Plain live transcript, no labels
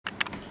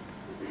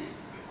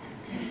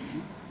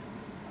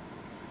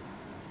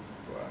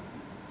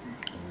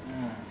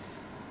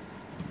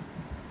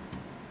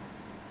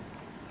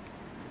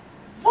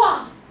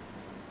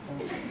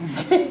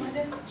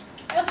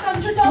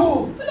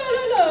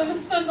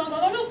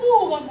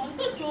one, man.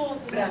 So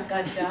Joseph.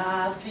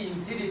 Brakadafi, you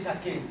did it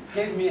again.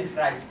 Gave me a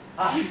fright.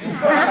 Ah.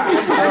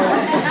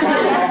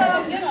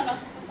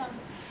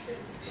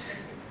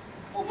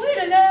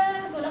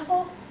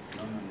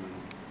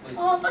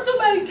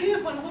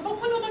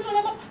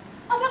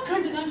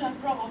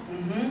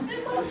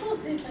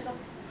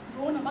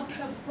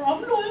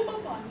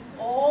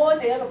 Oh,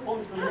 they have a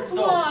bone from that's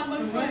one,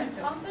 my friend.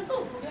 That's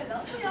all forget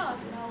that. Yes,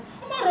 now.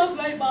 I'm a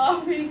my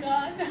baby,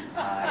 God.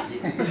 Ah,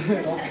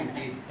 yes. Talk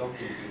indeed. But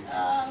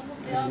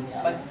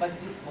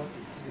this boss is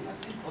killing us.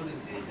 He's always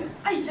there.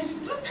 Ay,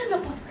 don't tell me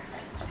about that.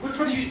 Which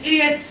one of you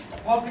idiots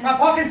walked in my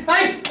parking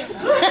space?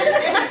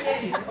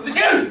 What's it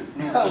do?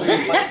 What's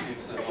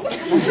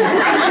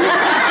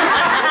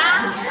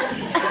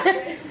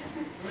it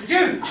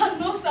do?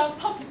 No, sir.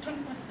 Public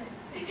transport, sir.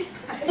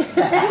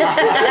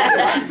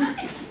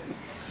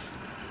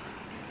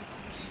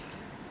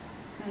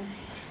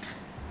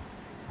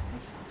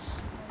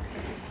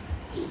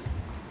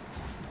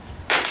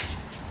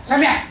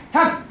 Come here,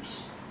 come!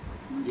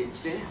 Yes,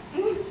 sir.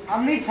 How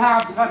many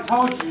times have I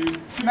told you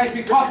to make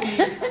me coffee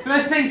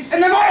first thing in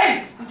the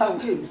morning?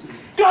 Okay.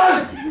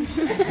 Go!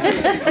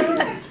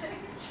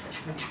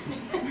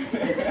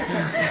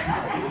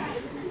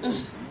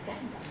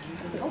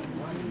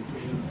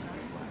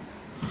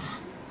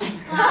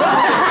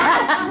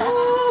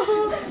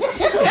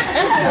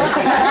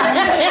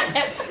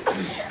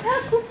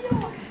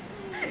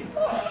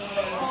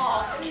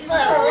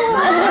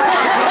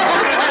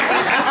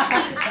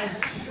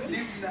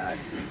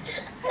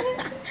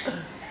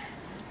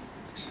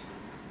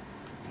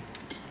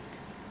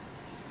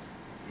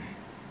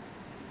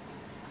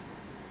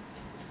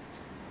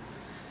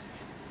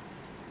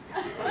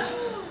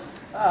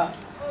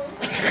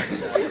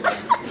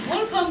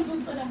 Welcome to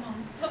Nzama.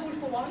 Table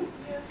for one.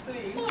 Yes,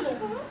 please. Here's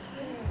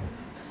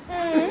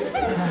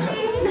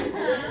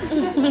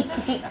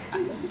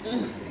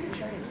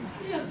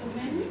the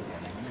menu.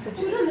 Would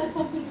you like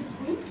something to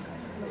drink?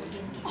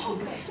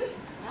 Okay.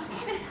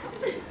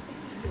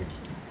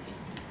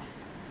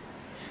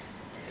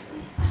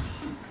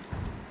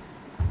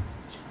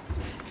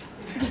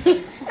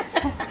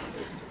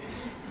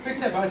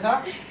 Fix it, butter.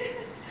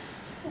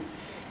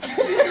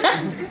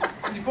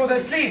 You call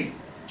that clean?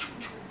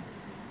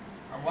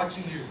 I'm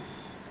watching you.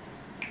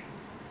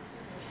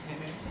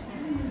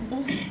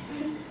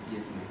 Yes,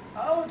 ma'am.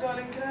 Oh,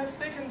 darling, can I have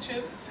steak and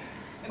chips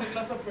and a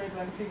glass of red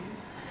wine,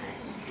 please?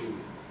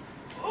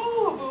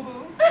 Ooh,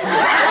 boo-boo.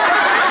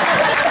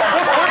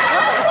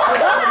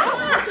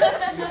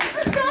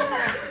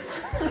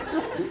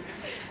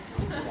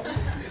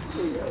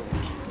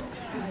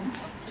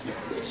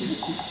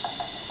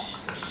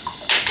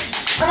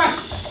 Come on!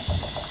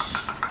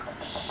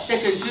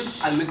 Steak and chips,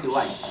 I'll make the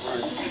wine.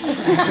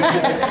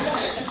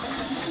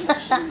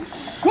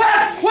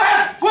 What?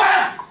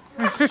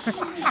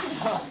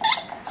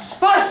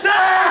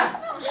 Buster!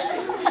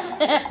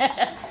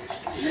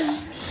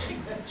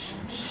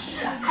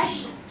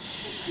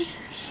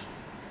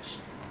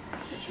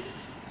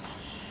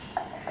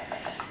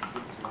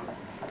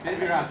 Let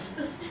me run.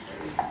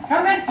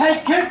 Come and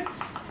take it!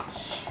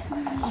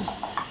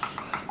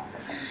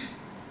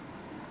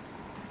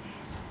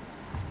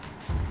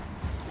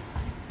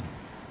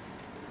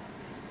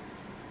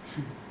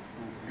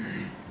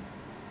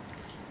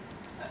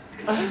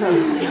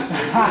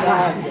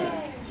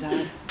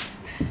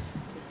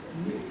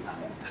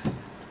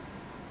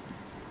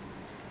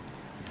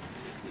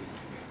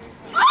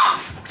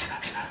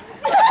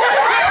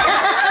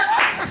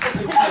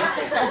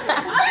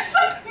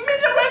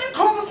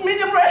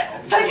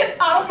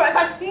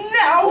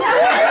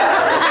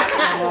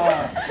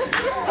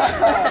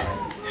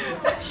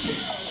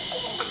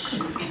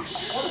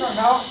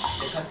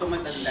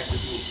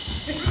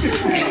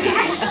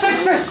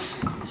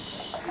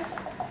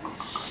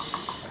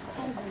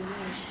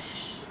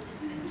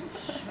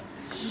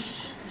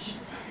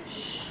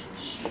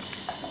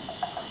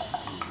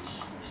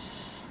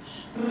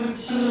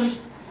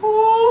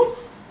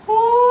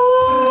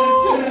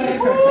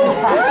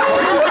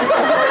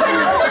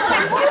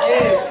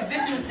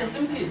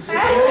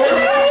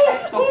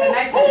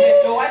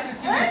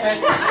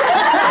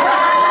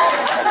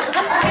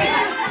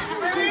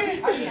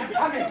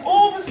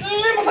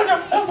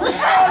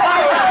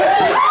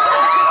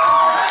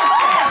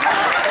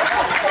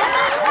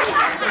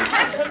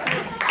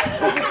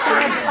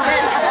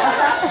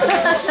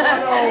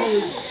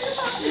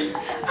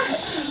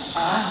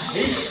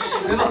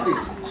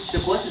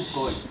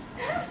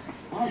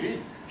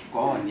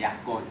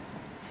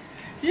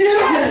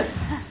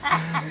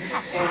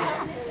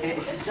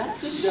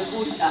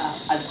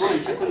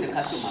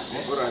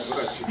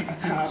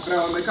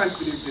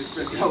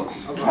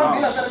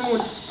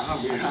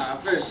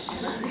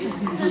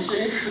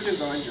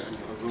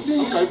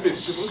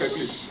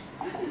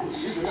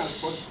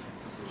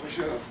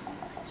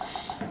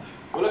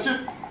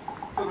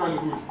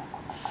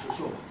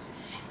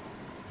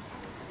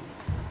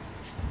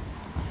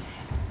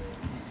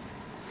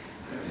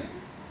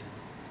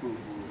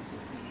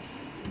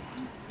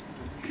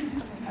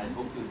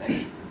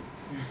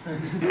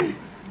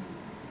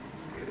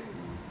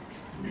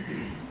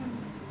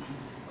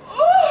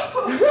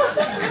 Oh,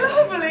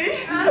 lovely.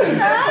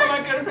 My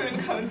girlfriend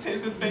will come and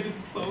taste this baby.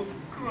 It's so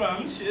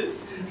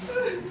scrumptious.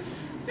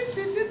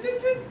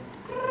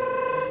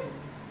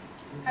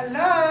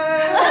 Hello.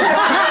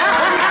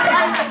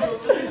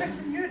 Thanks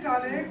to you,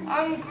 darling.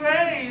 I'm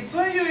great.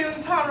 So you're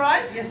in town,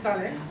 right? Yes,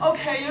 darling.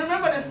 Okay, you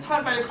remember this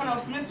town by the corner of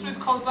Smith Street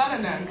called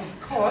Zalanan?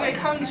 Of course. Okay,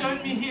 come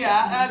join me here.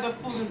 The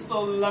food is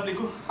so lovely.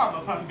 Go have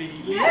a pan, baby.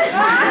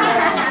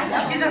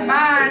 He's a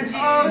man, gee.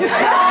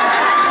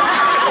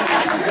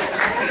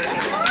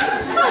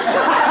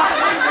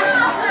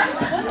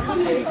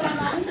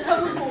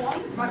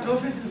 My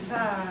girlfriend's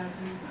inside.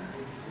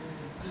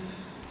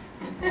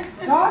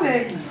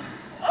 Darling.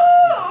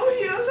 Oh,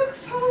 you look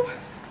so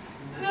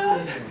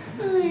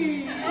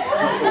lovely.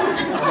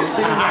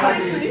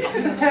 Sexy.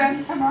 The turn,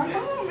 come on.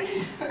 Oh, me.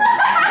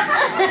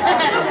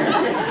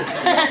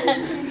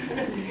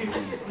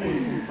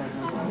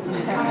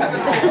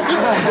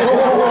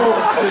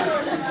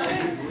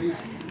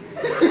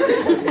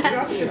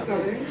 I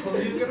told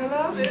you you're gonna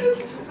love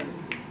it.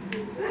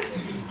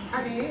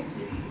 Honey,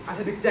 I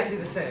have exactly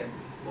the same.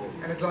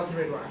 And a glass of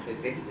red wine.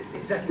 Exactly the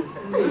same. Exactly the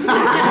same.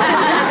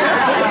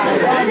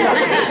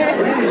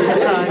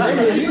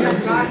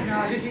 Right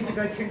now, I just need to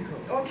go tinkle.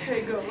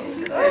 Okay, go.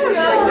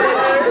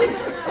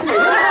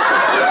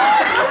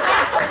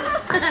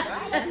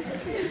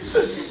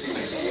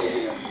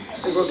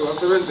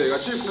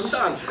 Chief,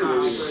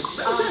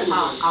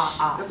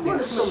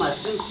 so much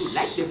since you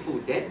like the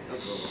food, eh?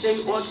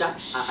 Same order,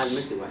 I'll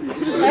make the wine.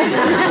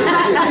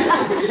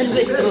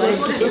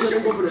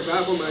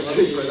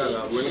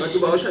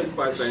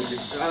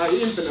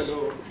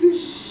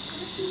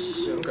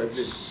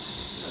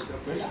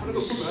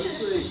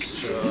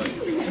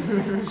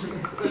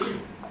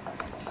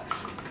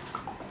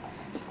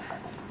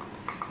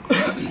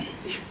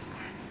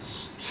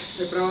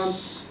 Hey, Brown.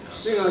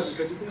 The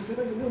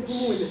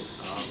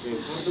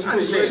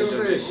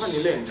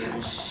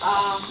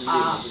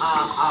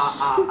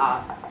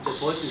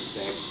boss is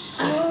back.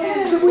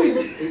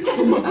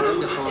 I'm on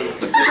the phone.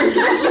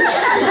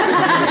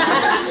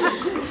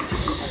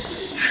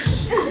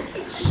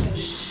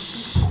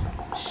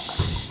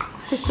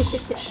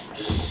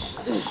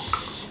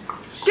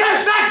 Get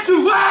back to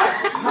work!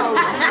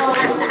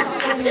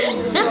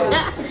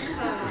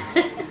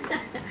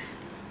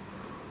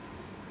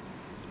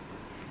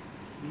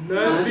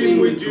 Nothing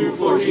we do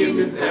for him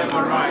is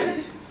ever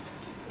right.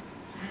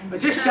 But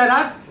just shut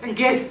up and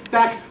get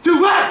back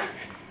to work!